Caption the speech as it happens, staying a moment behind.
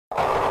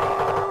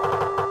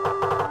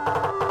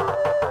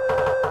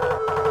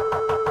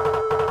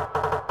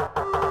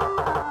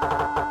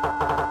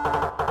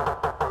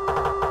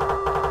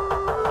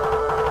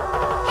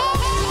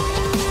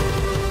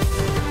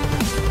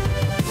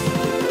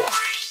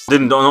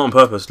Didn't, not on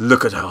purpose.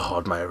 Look at how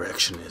hard my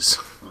erection is.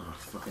 Oh,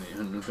 fucking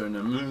When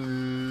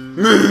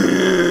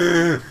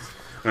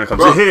it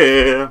comes to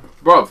here.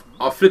 Bruv,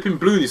 our flipping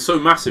balloon is so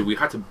massive, we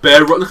had to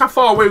bear... Look how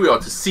far away we are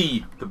to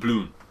see the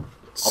balloon.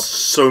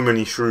 So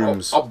many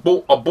shrooms.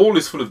 Our ball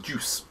is full of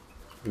juice.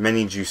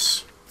 Many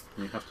juice.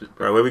 You have to...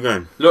 Right, where are we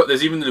going? Look,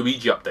 there's even the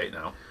Luigi update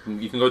now.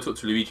 You can go talk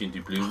to Luigi and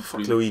do balloon. Oh,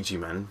 fuck Luigi,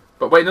 man.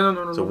 But wait,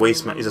 no. He's a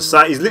waste man. He's a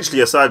side. He's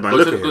literally a side man.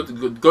 Look at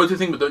him. Go to the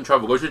thing, but don't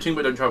travel. Go to the thing,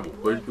 but don't travel.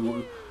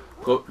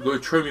 Go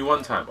show me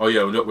one time. Oh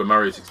yeah, look, we're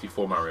Mario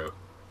 64 Mario.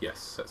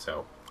 Yes, let's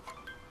sell.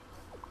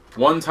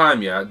 One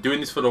time, yeah. Doing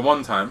this for the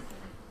one time.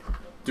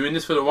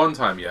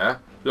 Yeah.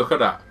 Look at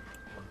that.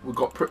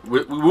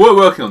 We were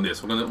working on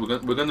this.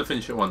 We're gonna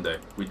finish it one day.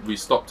 We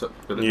stopped it.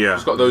 Yeah.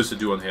 Just got those to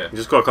do on here. You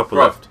just got a couple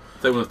left.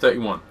 31 to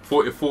 31,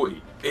 40 to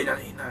 40, 89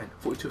 to 89,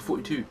 42 to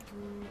 42,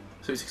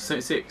 76 to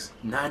 76,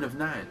 9 of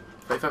 9,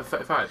 35 to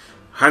 35.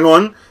 Hang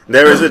on,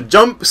 there is a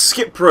jump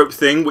skip rope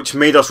thing which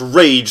made us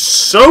rage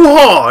so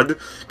hard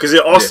because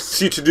it asks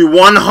you to do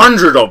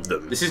 100 of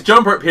them. This is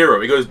Jump Rope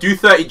Hero. It goes, do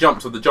 30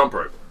 jumps of the jump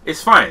rope.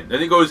 It's fine.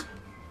 Then it goes,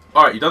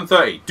 alright, you've done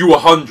 30, do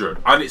 100.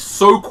 And it's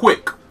so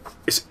quick.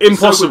 It's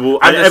impossible.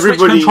 And the Switch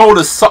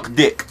controllers suck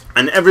dick.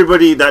 And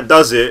everybody that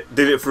does it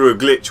did it through a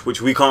glitch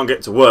which we can't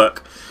get to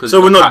work. So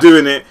we're not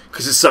doing it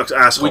because it sucks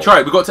asshole. We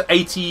tried. We got to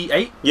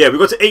 88. Yeah, we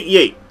got to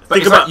 88. But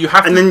Think about you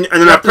have and then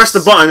I pressed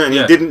the button and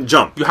he didn't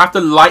jump. You have to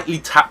lightly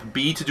tap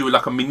B to do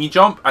like a mini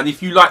jump, and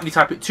if you lightly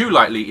tap it too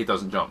lightly, it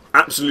doesn't jump.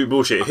 Absolute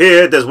bullshit.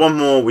 Here, there's one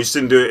more. We just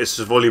didn't do it. It's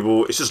just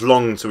volleyball. It's just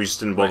long, so we just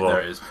didn't bother. Right,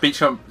 there it is. Beach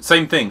jump,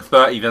 same thing.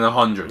 30 then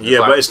 100. Yeah,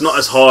 but it's not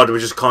as hard. We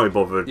just can't be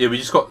bothered. Yeah, we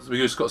just got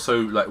so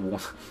like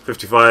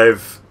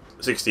 55,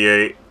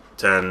 68,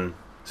 10,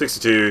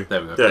 62,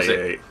 there we go.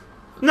 38.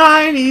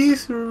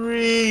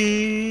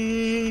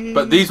 93.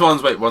 But these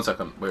ones, wait 1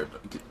 second. Wait,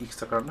 you can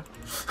stuck around there.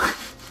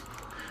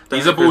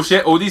 These are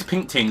bullshit. All these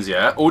pink things,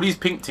 yeah. All these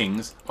pink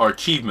things are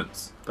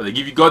achievements, but they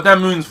give you goddamn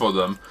moons for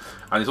them,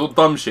 and it's all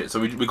dumb shit. So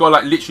we gotta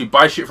like literally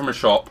buy shit from a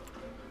shop.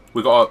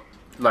 We gotta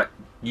like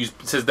use.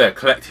 It says there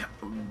collect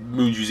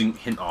moons using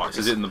hint art. It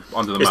says it under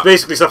the map. It's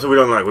basically stuff that we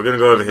don't like. We're gonna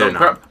go over here now.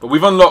 Crap. But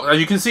we've unlocked, as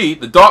you can see,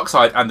 the dark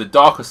side and the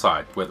darker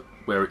side,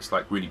 where it's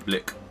like really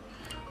blick.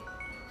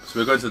 So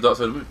we're going to the dark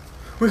side of the moon.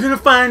 We're gonna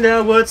find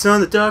out what's on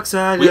the dark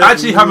side. We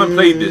actually haven't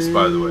played this,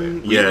 by the way.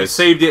 We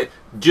saved it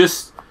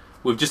just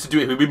to do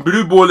it. We've been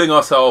blue balling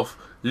ourselves,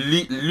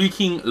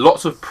 leaking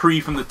lots of pre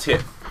from the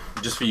tip,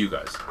 just for you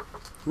guys.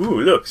 Ooh,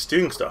 look, it's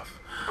doing stuff.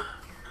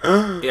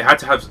 It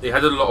had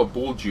a lot of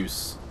ball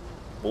juice.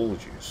 Ball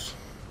juice.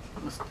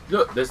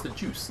 Look, there's the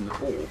juice in the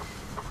ball.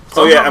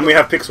 Oh yeah, and we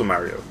have Pixel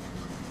Mario.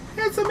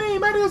 It's a me,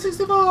 Mario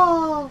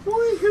 64.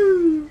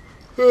 Woohoo!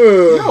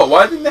 You know what?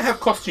 Why didn't they have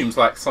costumes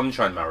like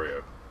Sunshine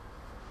Mario?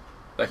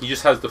 Like he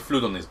just has the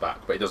flood on his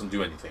back, but he doesn't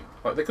do anything.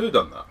 Like they could have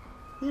done that.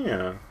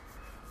 Yeah.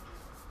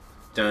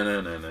 Yeah, that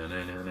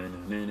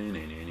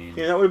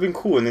would have been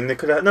cool. And then they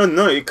could have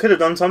it could have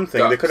done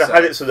something. They could have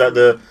had it so that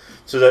the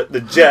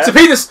jet. It's a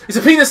penis. It's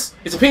a penis.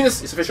 It's a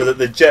penis. It's official. So that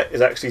the jet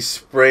is actually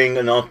spraying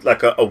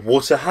like a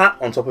water hat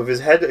on top of his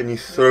head, and you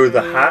throw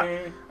the hat,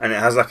 and it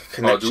has like a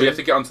connection. Oh, do we have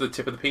to get onto the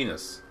tip of the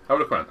penis? Have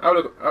a look around.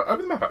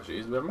 Open the map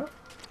actually. Do we have a map?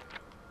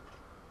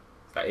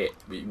 Is that it?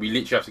 We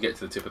literally have to get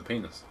to the tip of the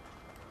penis.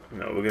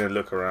 No, we're gonna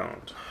look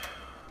around.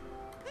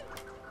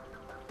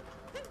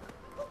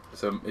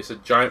 It's a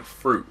giant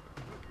fruit.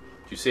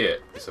 Do you see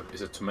it? It's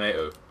a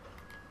tomato.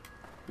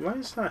 Why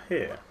is that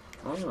here?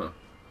 Oh.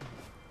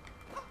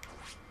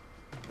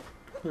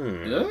 I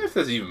don't know if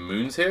there's even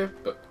moons here,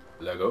 but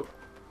Lego.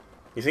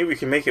 You think we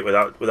can make it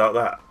without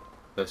that?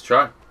 Let's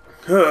try.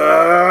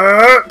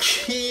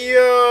 Kia.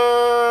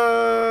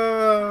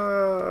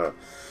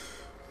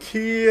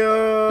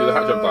 Do the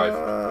hat jump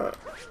dive.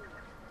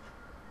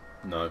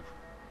 No.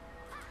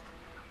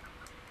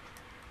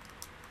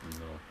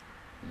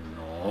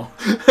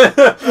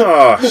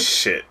 Oh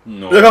shit!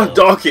 No. Look how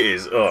dark it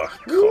is. Oh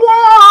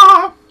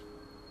god.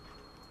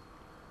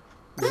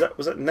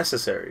 Was that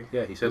necessary?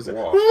 Yeah, he says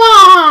wow.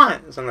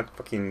 It sounded like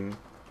fucking.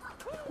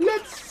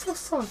 Let's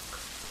suck.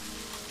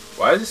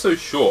 Why is it so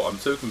short? I'm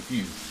so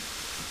confused.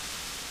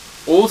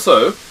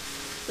 Also,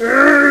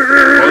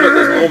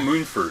 there's more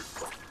moon fruit.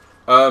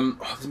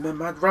 There's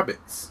mad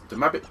rabbits. The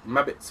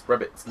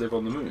rabbits live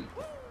on the moon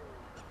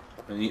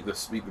and eat the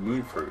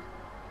moon fruit.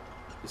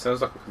 It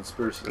sounds like a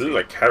conspiracy. They look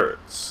like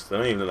carrots. They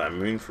don't even look like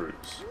moon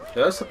fruits.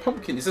 Yeah, that's a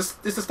pumpkin. It's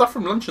the stuff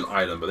from Luncheon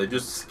Island, but they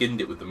just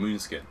skinned it with the moon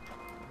skin.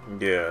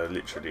 Yeah,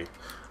 literally.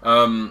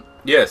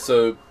 Yeah,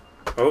 so...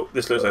 Oh,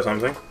 this looks like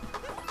something.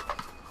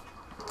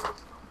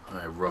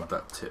 I rub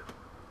that tip.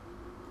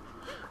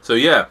 So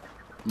yeah,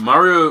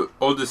 Mario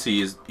Odyssey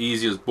is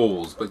easy as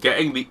balls, but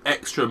getting the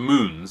extra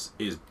moons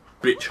is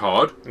bitch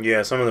hard.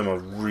 Yeah, some of them are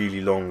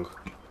really long.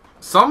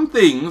 Some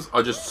things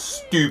are just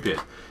stupid.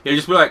 You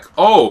just be like,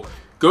 oh...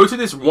 Go to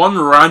this one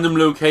random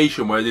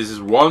location where there's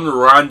this one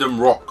random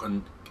rock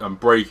and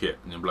break it.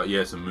 And you'll be like, yeah,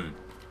 it's a moon.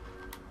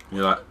 And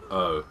you're like,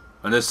 oh.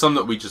 And there's some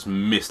that we just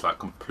missed like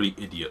complete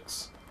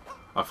idiots.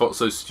 I felt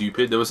so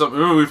stupid. There was some,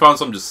 remember we found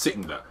some just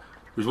sitting there.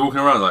 We was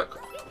walking around like,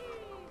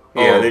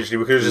 Yeah, literally,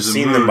 we could have just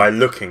seen them by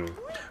looking.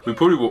 We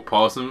probably walked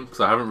past them because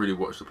I haven't really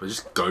watched the play.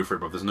 Just go for it,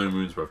 bro. There's no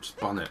moons, bro. Just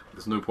bun it.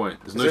 There's no point.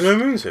 Is there no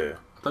moons here?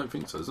 I don't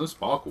think so. There's no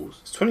sparkles.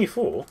 It's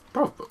 24.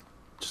 Bro,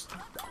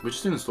 we're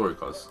just doing the story,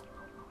 cuz.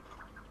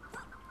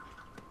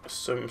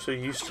 So I'm so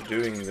used to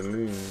doing the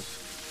moons.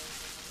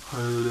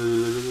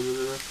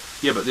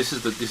 Yeah, but this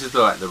is the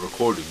like the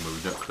recording where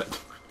we don't collect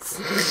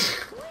moons.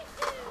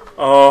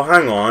 Oh,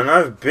 hang on.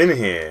 I've been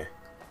here.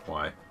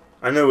 Why?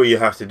 I know what you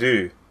have to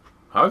do.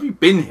 How have you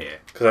been here?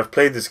 Because I've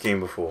played this game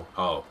before.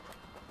 Oh.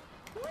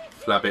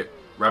 Flabbit.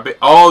 Rabbit.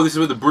 Oh, this is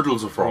where the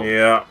Broodals are from.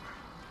 Yeah.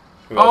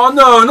 Oh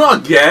no,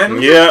 not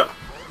again! Yeah.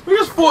 We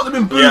just fought them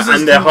in boozers. Yeah,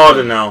 and they're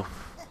harder now.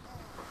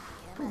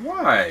 But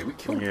why? We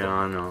killed them. Yeah,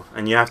 I know.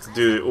 And you have to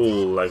do it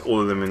all, like all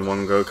of them in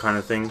one go kind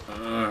of thing.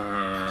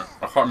 I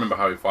can't remember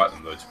how we fight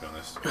them though, to be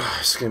honest.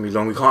 It's going to be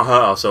long. We can't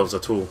hurt ourselves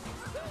at all.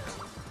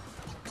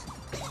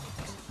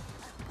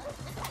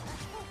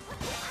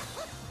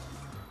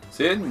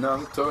 Sitting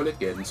on the toilet,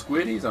 getting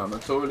squiddies on the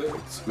toilet,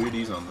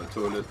 squiddies on the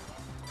toilet.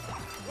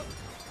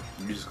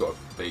 You just gotta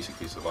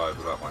basically survive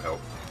without my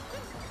help.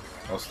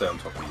 I'll stay on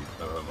top of you,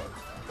 no homo.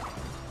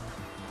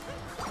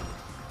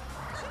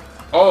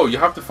 Oh, you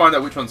have to find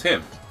out which one's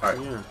him. Alright.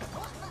 Yeah.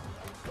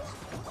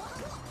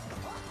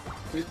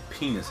 His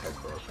penis head,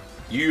 bro.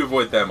 You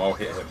avoid them, I'll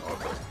hit him.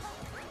 Okay.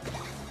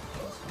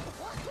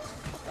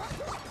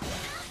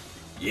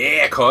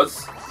 Yeah,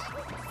 cuz!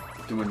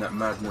 Doing that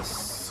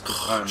madness.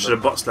 Should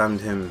have butt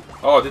slammed him.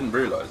 Oh, I didn't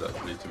realise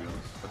actually, to be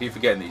honest. I keep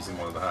forgetting that he's in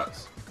one of the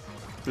hats.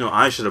 No,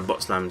 I should have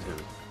butt slammed him.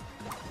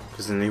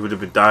 Because then he would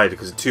have died,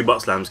 because 2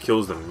 butt slams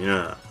kills them, you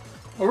know that?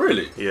 Oh,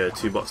 really? Yeah,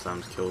 2 butt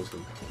slams kills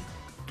them.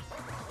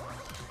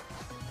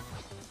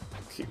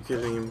 Keep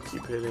hitting him,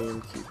 keep hitting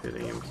him, keep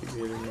hitting him, keep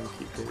hitting him,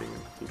 keep hitting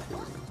him, keep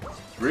hitting him.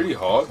 It's really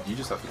hard. You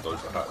just have to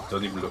dodge the hat.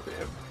 Don't even look at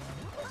him.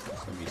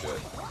 Let me do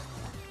it.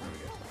 There we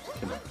go.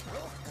 Kill him.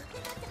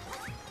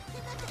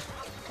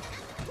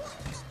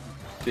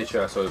 Bitch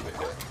ass over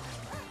here.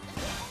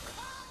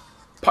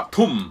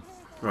 Patum!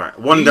 Right,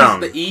 one down.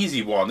 The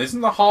easy one.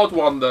 Isn't the hard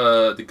one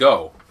the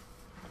girl?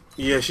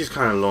 Yeah, she's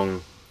kind of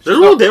long.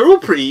 They're all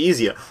pretty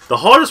easy. The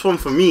hardest one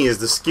for me is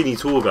the skinny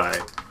tall guy.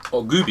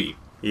 Oh, Gooby.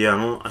 Yeah,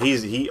 no,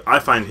 I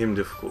find him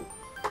difficult.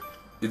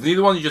 Isn't he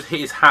the one you just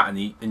hit his hat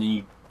and then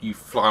you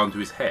fly onto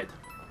his head?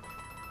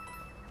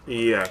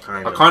 Yeah,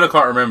 kind of. I kind of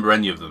can't remember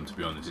any of them, to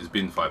be honest. It's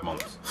been 5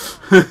 months.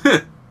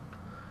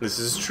 This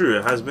is true.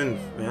 It has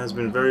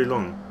been very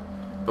long.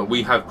 But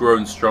we have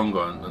grown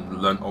stronger and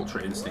learned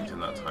Ultra Instinct in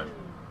that time.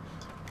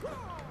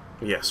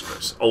 Yes,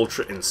 Chris.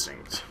 Ultra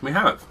Instinct. We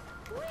have.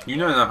 You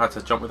know how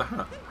to jump with a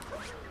hat.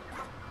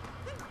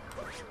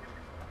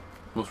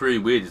 What's really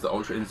weird is that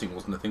Ultra Instinct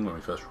wasn't a thing when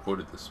we first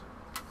recorded this.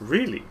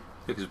 Really? Yeah,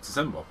 because it was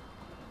December.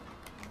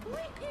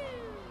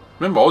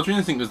 Remember, Ultra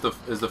Instinct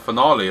is the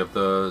finale of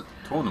the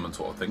tournament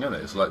sort of thing, isn't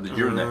it? It's like the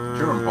during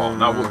part.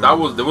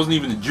 There wasn't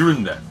even a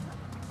during there.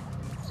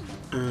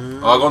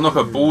 I gotta knock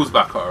her balls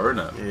back at her,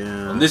 innit?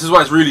 Yeah. And this is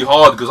why it's really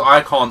hard because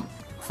I can't.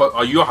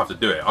 You have to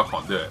do it. I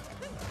can't do it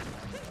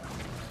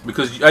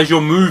because as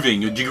you're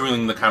moving, you're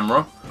jiggling the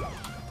camera.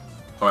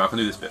 Alright, I can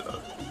do this bit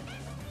though.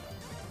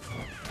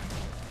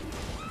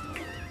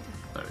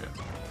 There we go.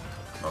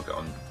 I'll get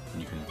on.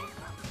 You can.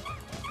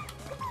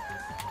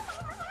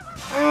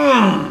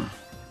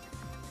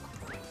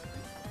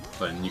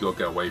 Then you gotta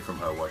get away from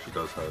her while she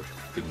does her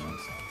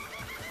things.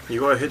 You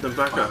gotta hit them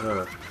back at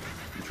her.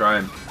 I'm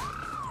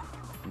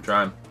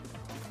trying.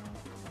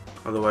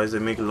 Otherwise, they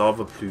make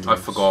lava plumes. I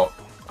forgot.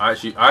 I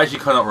actually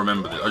cannot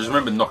remember this. I just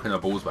remember knocking her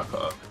balls back at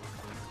her.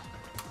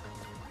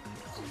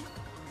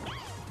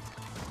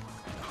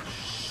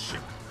 Shit.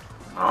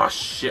 Ah,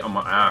 shit on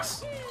my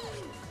ass.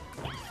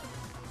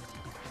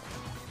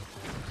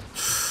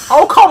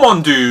 Oh, come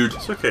on, dude!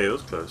 It's okay, it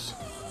was close.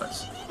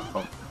 Nice.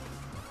 Oh.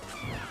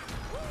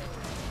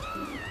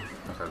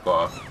 Okay,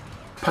 got her.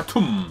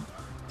 Patum!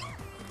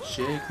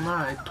 Shake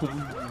my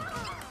tum.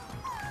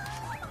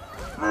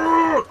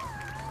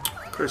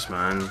 Chris,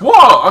 man.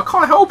 What? I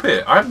can't help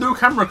it. I have no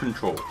camera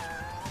control.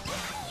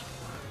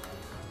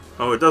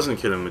 Oh, it doesn't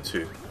kill him with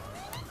 2.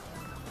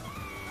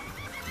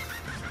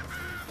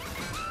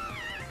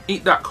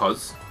 Eat that,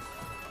 cuz.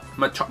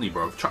 My chutney,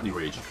 bro. Chutney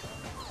rage.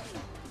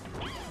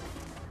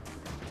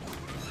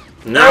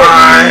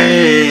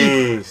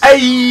 Nice!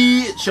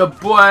 Hey! It's your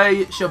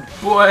boy. It's your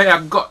boy.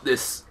 I got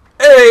this.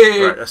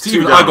 Hey! Right, that's See, 2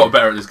 even down. I got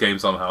better at this game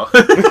somehow.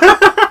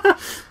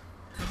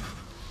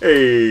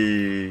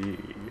 Hey!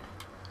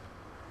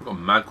 I've got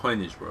mad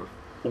coinage, bro.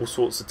 All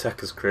sorts of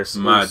techers, Chris.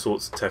 Mad. All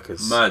sorts of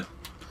techers. Mad.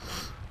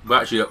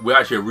 We're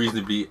actually a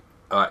reasonably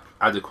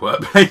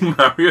adequate playing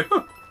Mario.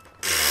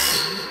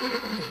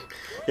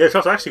 Yeah,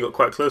 Charles, I actually got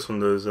quite close on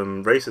those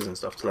races and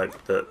stuff to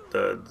like the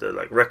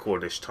like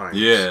recordish times.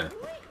 Yeah.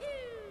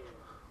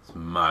 It's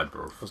mad,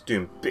 bro. I was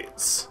doing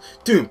bits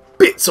on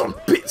bits.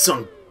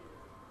 Little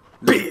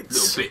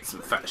bits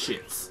and fat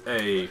shits.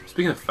 Hey,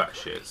 speaking of fat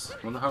shits, I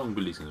wonder how long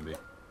Billy's gonna be.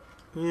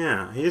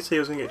 Yeah, he did say he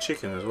was gonna get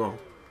chicken as well.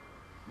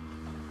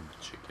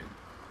 Chicken.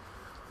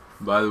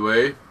 By the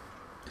way,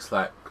 it's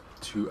like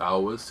 2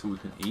 hours till we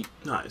can eat.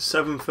 No, it's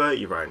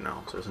 7:30 right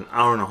now, so it's an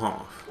hour and a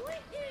half.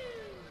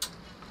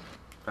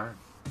 Damn.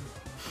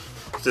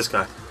 It's this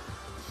guy.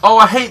 Oh,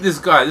 I hate this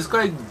guy. This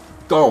guy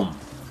dumb.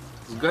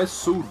 This guy's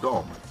so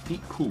dumb.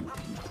 Eat poo.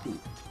 Eat poo.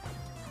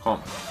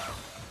 Come.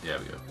 There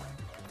we go.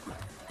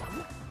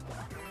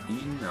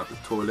 Eating out the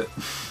toilet.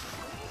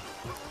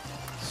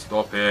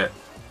 Stop it.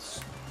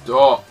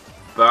 Stop.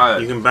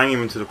 Bad. You can bang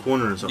him into the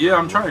corner and something. Yeah,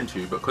 I'm trying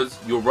to, but because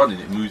you're running,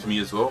 it moves me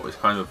as well. It's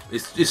kind of...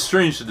 It's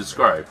strange to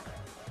describe.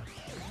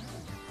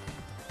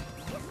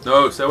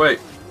 No, stay away.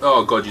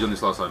 Oh god, you done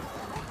this last time.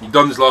 You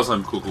done this last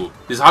time, KuKu.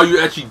 This is how you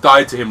actually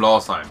died to him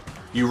last time.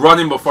 You run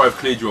him before I've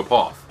cleared you a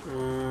path.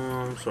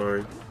 I'm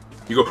sorry.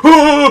 You go,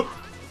 ah!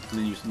 And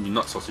then you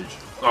nut sausage.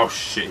 Oh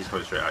shit, he's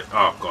coming straight at you.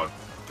 Oh god.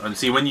 And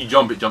see, when you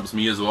jump, it jumps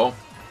me as well.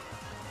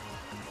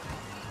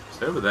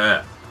 Stay over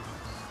there.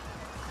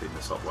 Clean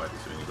this up while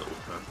he's doing his little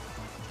turn.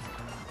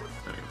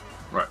 There we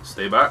go. Right,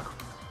 stay back.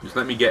 Just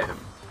let me get him.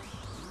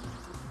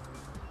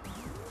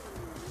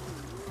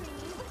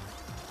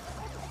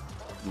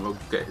 We'll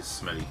get his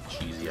smelly,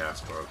 cheesy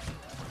ass, bro.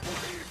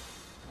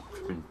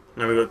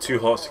 Now we got 2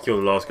 hearts to kill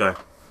the last guy.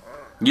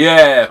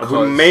 Yeah,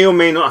 who may or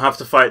may not have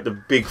to fight the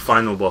big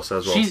final boss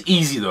as well. She's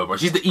easy though, bro.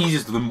 She's the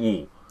easiest of them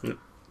all.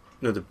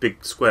 No, the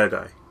big square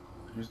guy.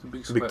 Who's the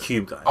big The big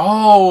cube guy.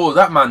 Oh,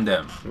 that man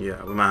them.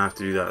 Yeah, we might have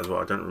to do that as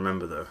well. I don't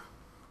remember though.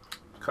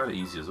 Kind of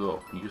easy as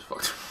well. You just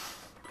fucked.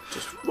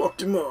 Just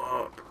fucked him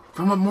up.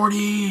 From a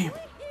Morty.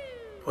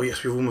 Oh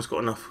yes, we've almost got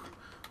enough.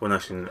 Well,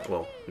 actually,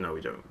 well, no,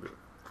 we don't.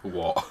 For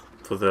what?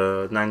 For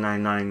the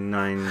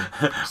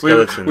 9999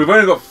 skeleton. We've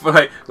only got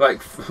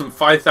like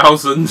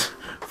 5,000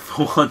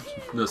 for one.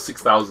 No,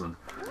 6,000.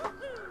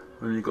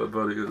 We only got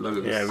about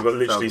yeah, we've got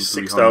literally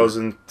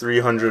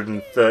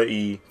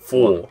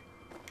 6,334.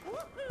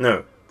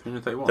 No,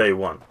 331.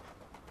 31.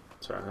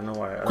 Sorry, I don't know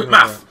why. Quick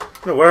math.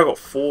 No, where I got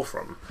 4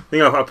 from. I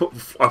think I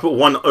put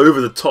 1 over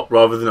the top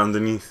rather than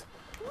underneath.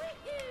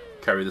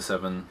 Carry the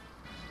 7.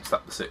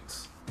 Slap the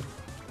 6.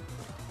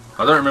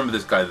 I don't remember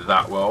this guy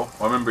that well.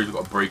 I remember he's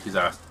got to break his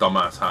ass,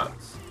 dumbass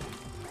hats.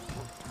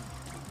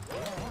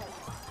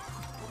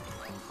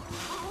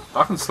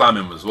 I can slam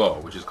him as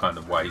well, which is kind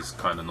of why he's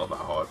kind of not that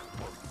hard.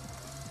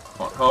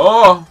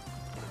 Oh!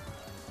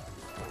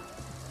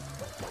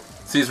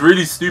 See, it's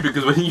really stupid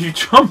because when you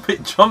jump,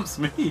 it jumps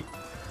me.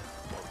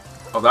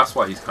 Oh, that's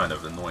why he's kind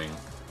of annoying.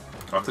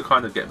 I have to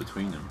kind of get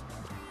between them.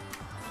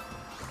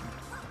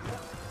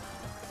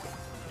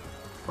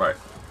 Right,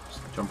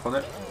 just jump on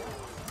it.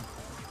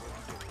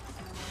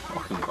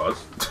 Fucking cuz.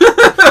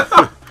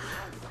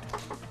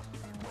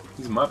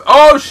 He's my.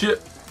 Oh shit!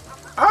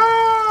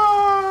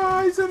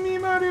 Ah! It's a me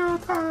Mario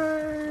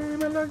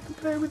time! I like to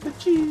play with the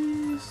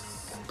cheese.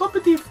 Stop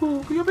it,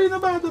 Ifuk! You're being a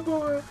bad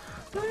boy!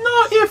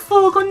 No,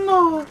 Ifuk!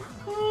 No!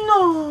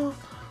 No!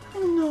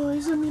 No,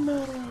 it's a me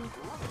Mario.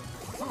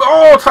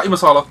 Oh, Tatty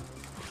Masala!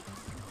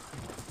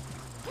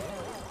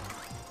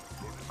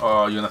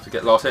 Oh, you're gonna have to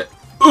get last hit.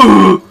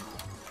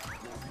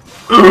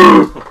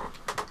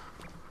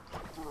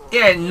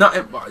 Yeah,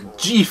 nothing but a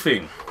G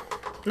thing.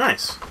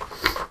 Nice.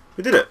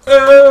 We did it.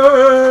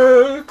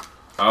 I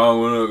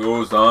wanna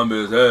go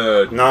zombie's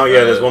head. No,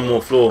 yeah, there's one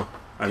more floor.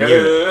 I knew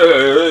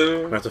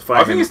it. We have to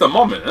fight I think him. it's the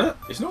mom, isn't it?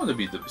 It's not gonna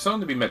be it's not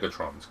gonna be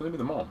Megatron. It's gonna be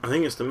the mom. I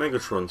think it's the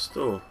Megatron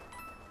still.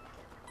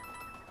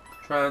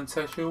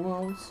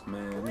 Transsexuals,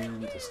 man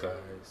in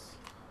disguise.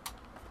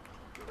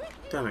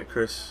 Damn it,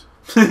 Chris.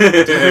 Damn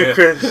it,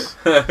 Chris.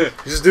 You're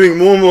just doing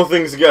more and more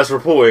things to get us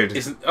reported.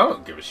 I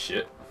don't give a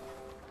shit.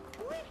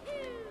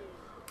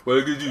 What are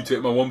you gonna do?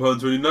 Take my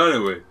 £1.29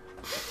 away?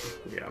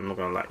 Yeah, I'm not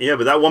gonna lie. Yeah,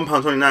 but that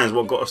 £1.29 is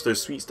what got us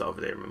those sweets the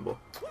other day. Remember?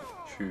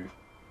 True.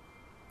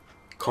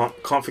 Can't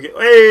forget.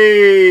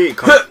 Hey,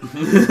 can't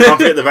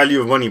forget the value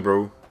of money,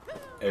 bro.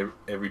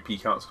 Every P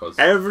counts, cuz.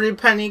 Every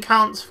penny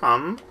counts,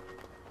 fam.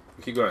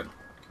 Keep going.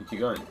 Keep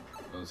going. I was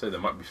gonna say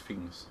there might be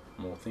things,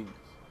 more things.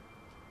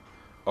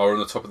 Oh, we're on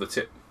the top of the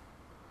tip.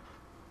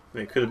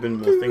 There could have been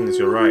more things.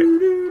 You're right.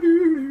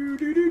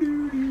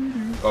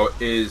 Oh,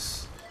 it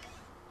is.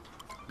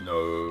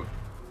 No.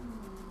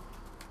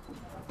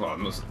 Well,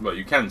 I'm not, well,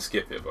 you can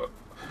skip it, but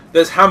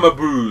there's Hammer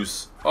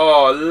Bruise.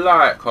 Oh,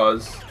 like,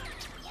 cuz.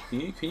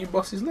 Can you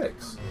boss his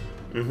legs?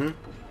 Mm-hmm.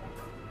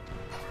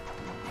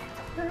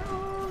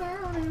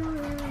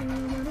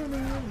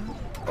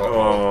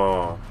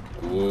 Oh.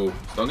 Ooh.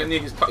 Don't get near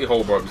his tutty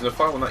hole, bro. He's gonna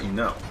fire one at you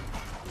now.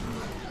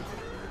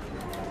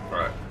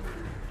 Right.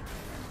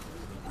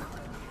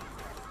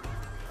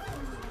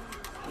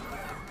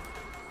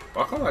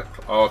 Why can't I?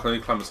 Oh, I can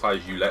only climb as high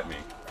as you let me.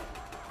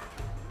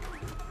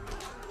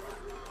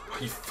 Oh,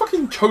 you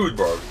fucking chode,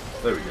 bro.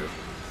 There we go.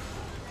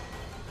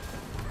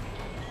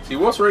 See,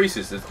 what's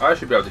racist is I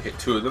should be able to hit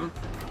 2 of them.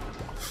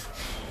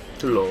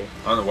 Lol.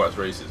 I don't know why it's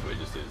racist, but it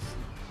just is.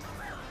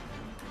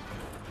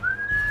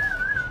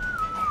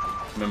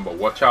 Remember,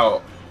 watch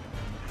out.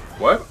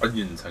 Why have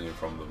onions hanging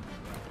from them?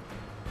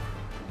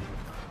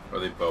 Or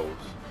are they bows?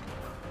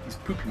 He's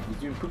pooping. He's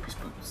doing poopy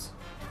spoops.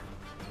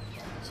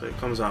 So it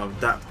comes out of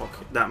that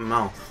pocket, that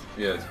mouth.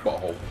 Yeah, it's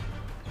butthole.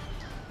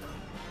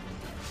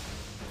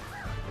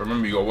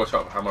 Remember, you gotta watch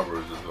out for Hammer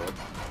Bros as well.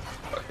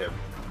 Like him.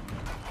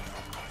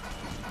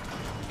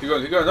 Keep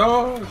going, keep going.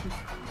 No!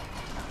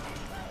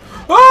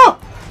 Ah!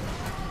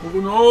 Oh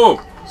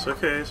no! It's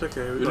okay, it's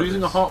okay. You're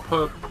losing a heart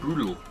per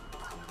Broodal.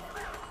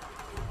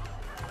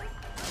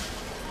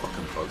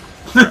 Fucking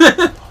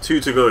bug. 2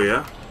 to go,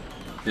 yeah?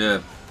 Yeah.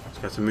 So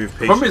you have to move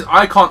The problem patiently. is,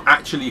 I can't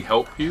actually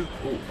help you.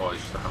 Oh,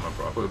 it's just a hammer,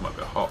 bro. I thought it might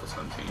be a heart or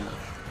something, you know?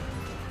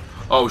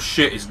 Oh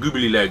shit, it's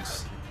googly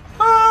legs.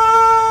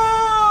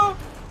 Ah!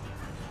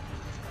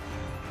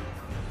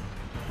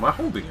 Am I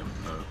holding him?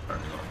 No,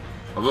 apparently not.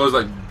 I was always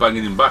like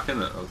banging him back,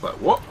 innit? I was like,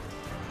 what?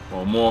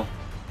 One more.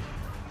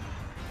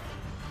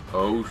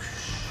 Oh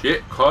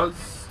shit,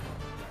 cuz.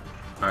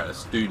 Alright,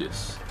 let's do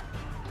this.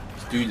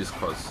 Let's do this,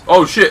 cuz.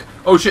 Oh shit!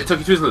 Oh shit,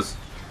 Turkey Twizzlers!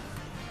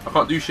 I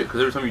can't do shit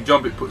because every time you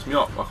jump it puts me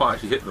up. I can't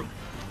actually hit them.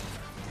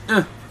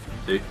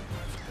 See?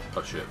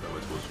 Oh shit, that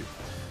way towards you.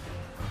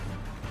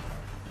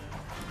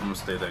 I'm gonna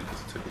stay there in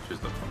case the Turkey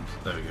Twizzler comes.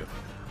 There we go.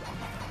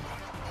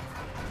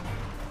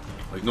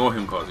 Ignore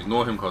him, cuz.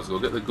 Ignore him, cuz. Go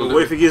get the. Go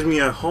What if he gives me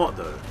a heart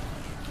though?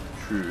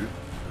 True.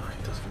 Oh,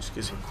 he doesn't. He just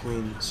gives me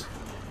queens.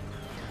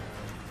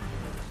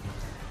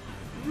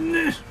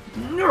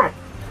 No!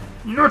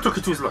 No,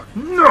 Turkey Twizzler!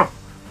 No!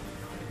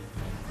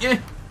 Yeah!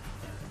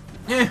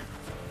 Yeah!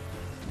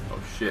 Oh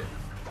shit.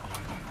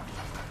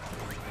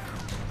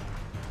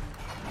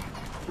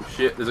 Oh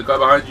shit, there's a guy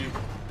behind you.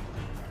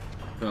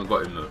 I think I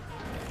got him though.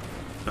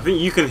 I think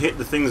you can hit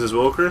the things as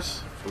well,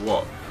 Chris. For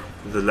what?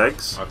 The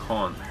legs. I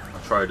can't. I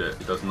tried it.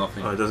 It does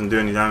nothing. Oh, it doesn't do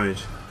any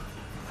damage.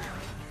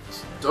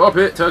 Stop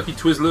it, Turkey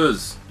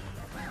Twizzlers!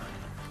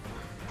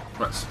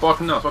 Right, spark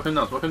him now, spark him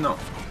now, spark him now.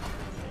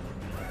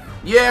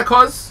 Yeah,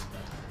 cuz!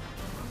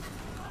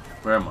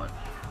 Where am I?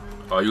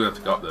 Oh, you're gonna have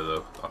to go up there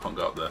though. I can't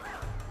go up there.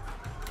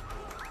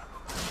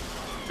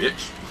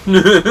 Bitch!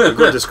 We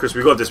got this, Chris.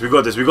 We got this. We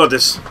got this. We got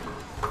this.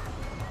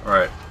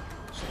 Alright.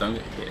 Just don't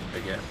get hit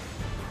again.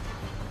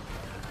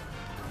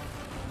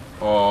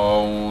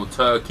 Oh,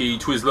 Turkey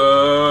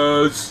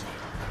Twizzlers!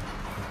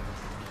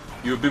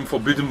 You have been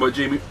forbidden by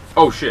Jamie.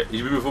 Oh shit,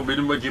 you've been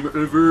forbidden by Jamie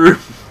Oliver.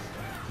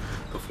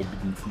 The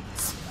forbidden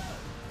fruits.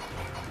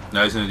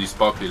 Now he's gonna do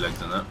sparkly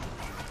legs and that.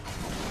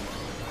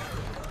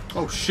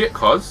 Oh shit,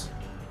 cuz.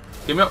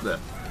 Get me up there.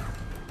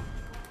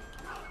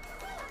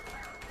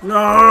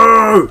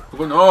 No!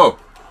 Oh no!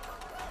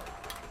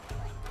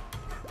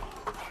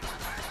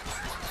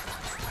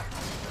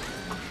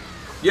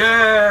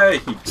 Yay!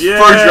 Yay!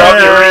 First round,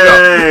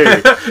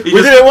 there We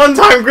did it one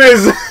time,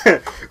 Chris!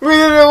 We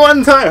did it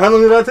one time! How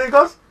long did that take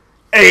us?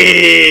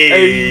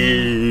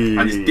 Hey!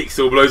 And his dick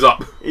still blows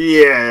up.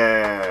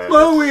 Yeah!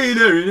 Well, we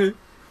know.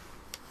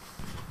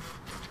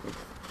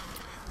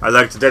 I'd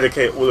like to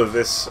dedicate all of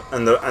this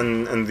and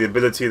the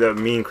ability that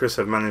me and Chris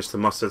have managed to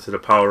muster to the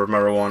power of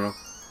marijuana.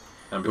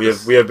 And We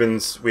have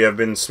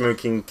been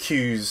smoking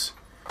Qs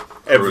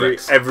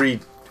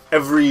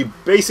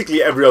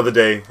basically every other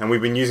day, and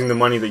we've been using the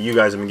money that you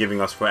guys have been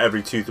giving us for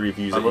every 2-3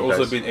 views. And that we're you also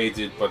guys, being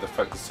aided by the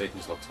fact that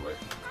Satan's locked away.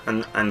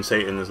 and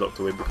Satan is locked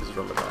away because of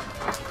Ramadan.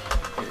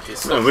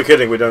 It's No, we're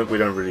kidding. We don't.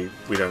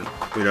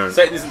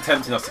 Satan isn't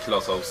tempting us to kill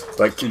ourselves.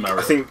 Like, In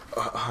I think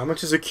how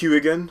much is a Q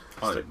again?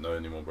 I don't know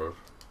anymore, bro.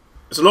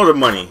 It's a lot of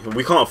money.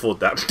 We can't afford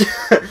that.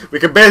 We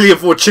can barely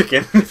afford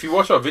chicken. If you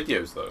watch our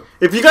videos, though.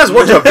 If you guys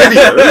watch our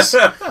videos,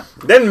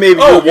 then maybe.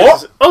 Oh,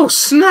 what? Oh,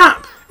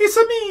 snap! It's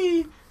a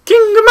me!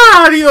 King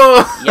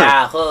Mario!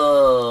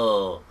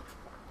 Yahoo!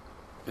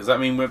 Does that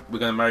mean we're going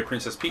to marry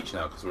Princess Peach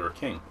now because we're a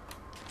king?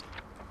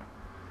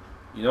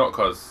 You know what,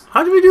 cuz?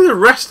 How do we do the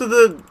rest of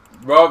the...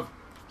 Rob,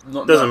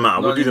 Doesn't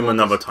matter. We'll do them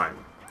another time.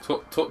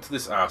 Talk to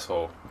this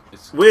asshole.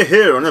 We're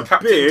here on a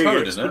Captain big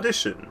Toad, isn't it?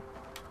 expedition.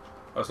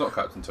 Oh, it's not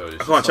Captain Toad.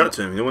 I can't chat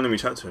to him. He don't want me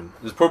to chat to him.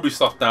 There's probably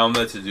stuff down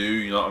there to do,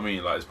 you know what I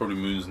mean? Like, there's probably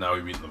moons now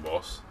we've beaten the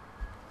boss.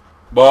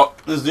 But,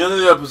 this is the end of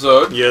the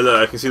episode. Yeah, look,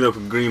 I can see the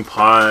green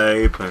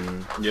pipe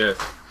and Yeah.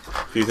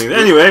 a few things.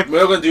 Anyway, We're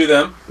not going to do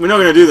them. we're not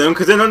going to do them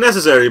because they're not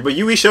necessary. But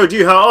we showed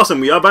you how awesome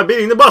we are by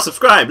beating the boss.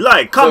 Subscribe,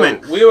 like,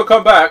 comment. So, we will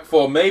come back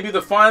for maybe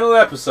the final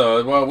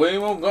episode where we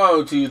will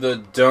go to the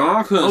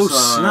darker Oh,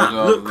 side. snap.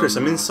 of Look, Chris, the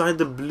I'm moon. inside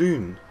the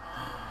balloon.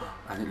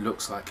 And it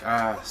looks like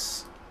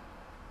ass.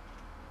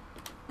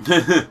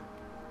 Oh,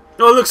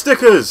 look,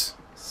 stickers.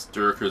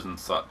 Stirkers and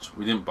such.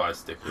 We didn't buy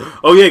stickers.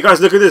 Oh, yeah,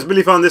 guys, look at this.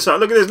 Billy found this out.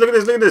 Look at this, look at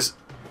this, look at this.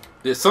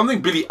 It's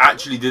something Billy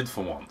actually did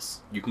for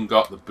once. You can go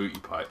up the booty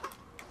pipe.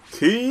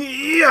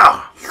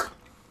 Yeah.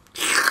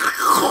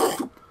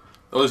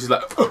 Oh, she's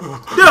like,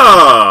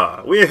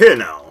 Yeah. We're here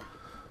now.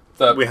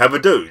 that, We have a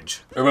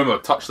doge. remember,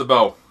 touch the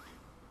bell.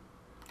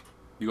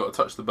 You got to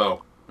touch the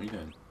bell. What are you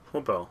doing?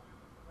 What bell?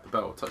 The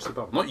bell. Touch the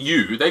bell. Not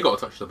you. They got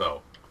to touch the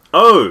bell.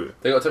 Oh.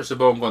 They got to touch the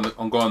bell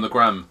and go on the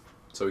gram,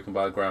 so we can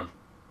buy a gram.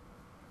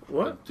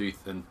 What?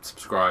 And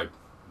subscribe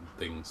and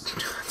things.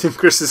 I think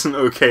Chris isn't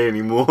okay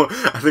anymore.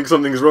 I think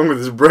something's wrong with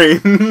his brain.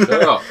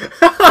 Shut up.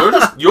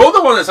 You're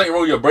the one that's saying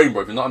wrong with your brain,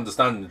 bro. If you're not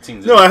understanding the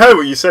things. No, I heard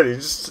what you said.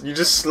 You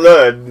just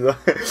slurred.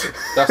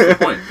 That's the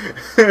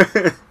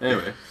point.